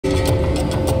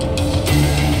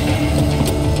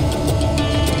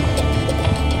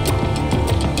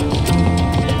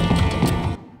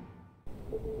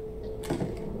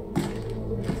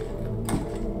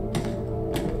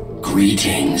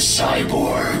Greetings,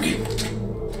 cyborg.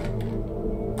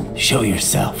 Show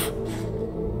yourself.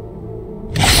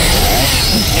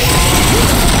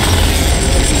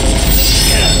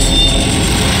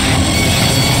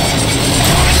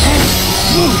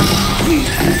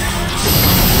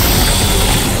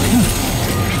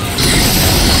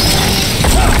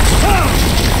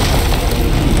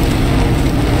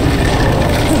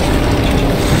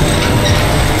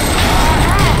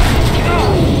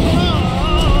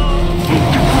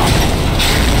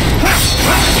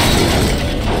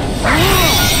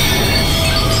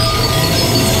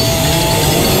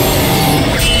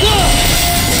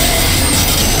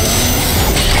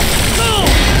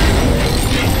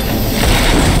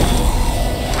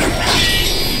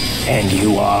 And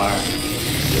you are?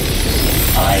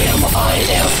 I am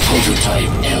IF Prototype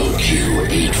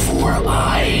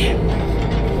LQ84I.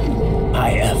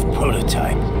 IF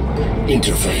Prototype.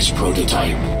 Interface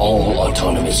Prototype. All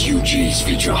autonomous UGs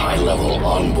feature high-level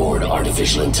onboard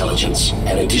artificial intelligence.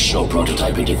 An additional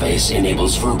prototype interface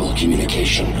enables verbal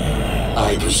communication.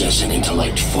 I possess an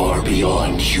intellect far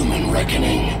beyond human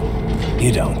reckoning.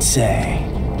 You don't say.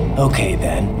 Okay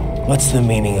then, what's the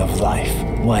meaning of life?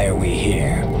 Why are we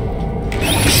here?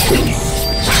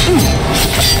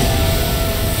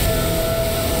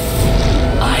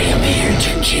 I am here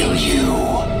to kill you.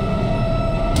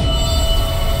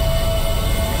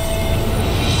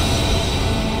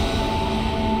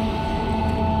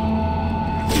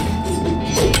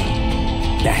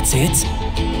 That's it?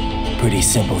 Pretty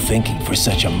simple thinking for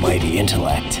such a mighty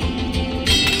intellect.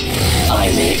 I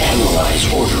may analyze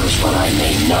orders, but I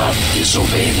may not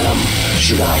disobey them.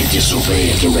 Should I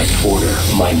disobey a direct order,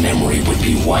 my memory would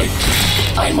be wiped.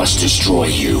 I must destroy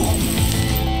you.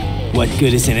 What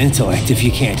good is an intellect if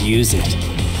you can't use it?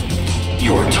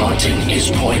 Your taunting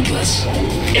is pointless.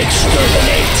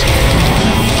 Exterminate!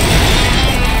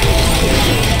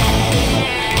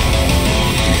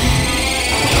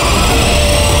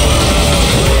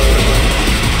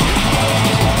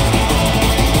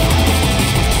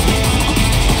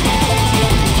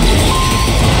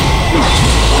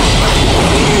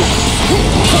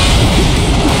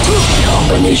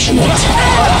 Combination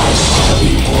attack.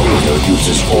 The warrior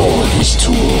uses all of his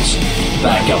tools.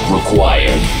 Backup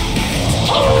required.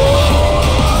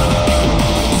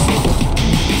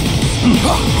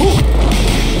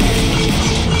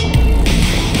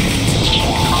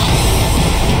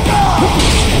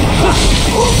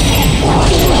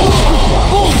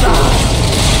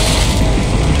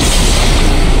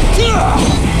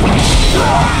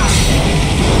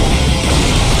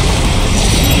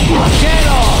 Get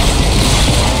off!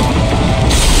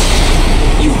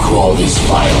 You call this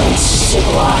violence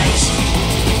civilized?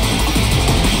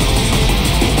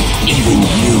 Even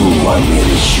you are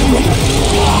merely human.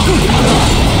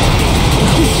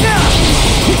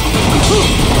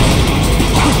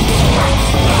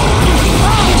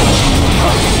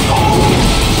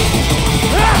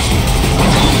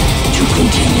 To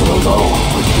continue alone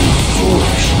would be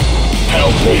foolish.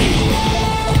 Help me.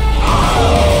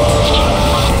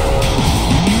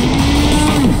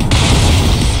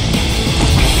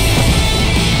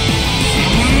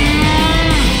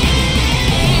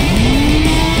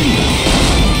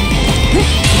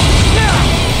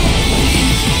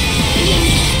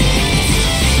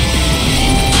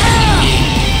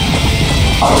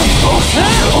 Are we both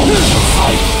here only to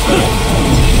fight?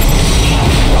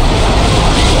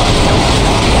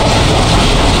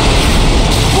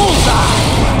 Bullseye!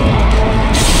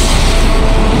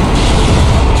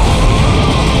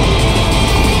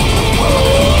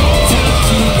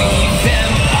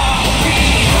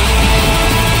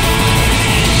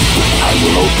 I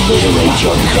will obliterate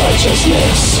your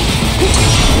consciousness.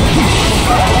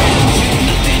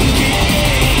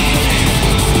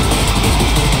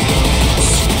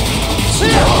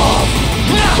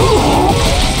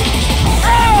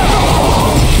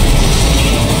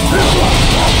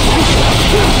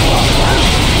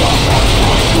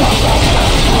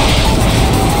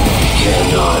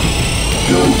 Cannot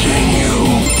continue.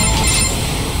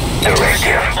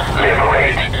 Directive,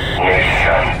 liberate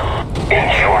nation.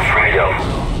 Ensure freedom.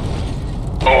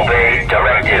 Obey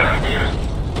directive.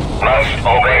 Must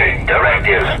obey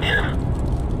directive.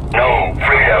 No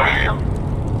freedom.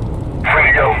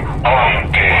 Freedom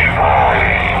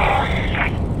undefined.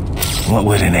 What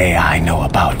would an AI know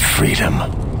about freedom?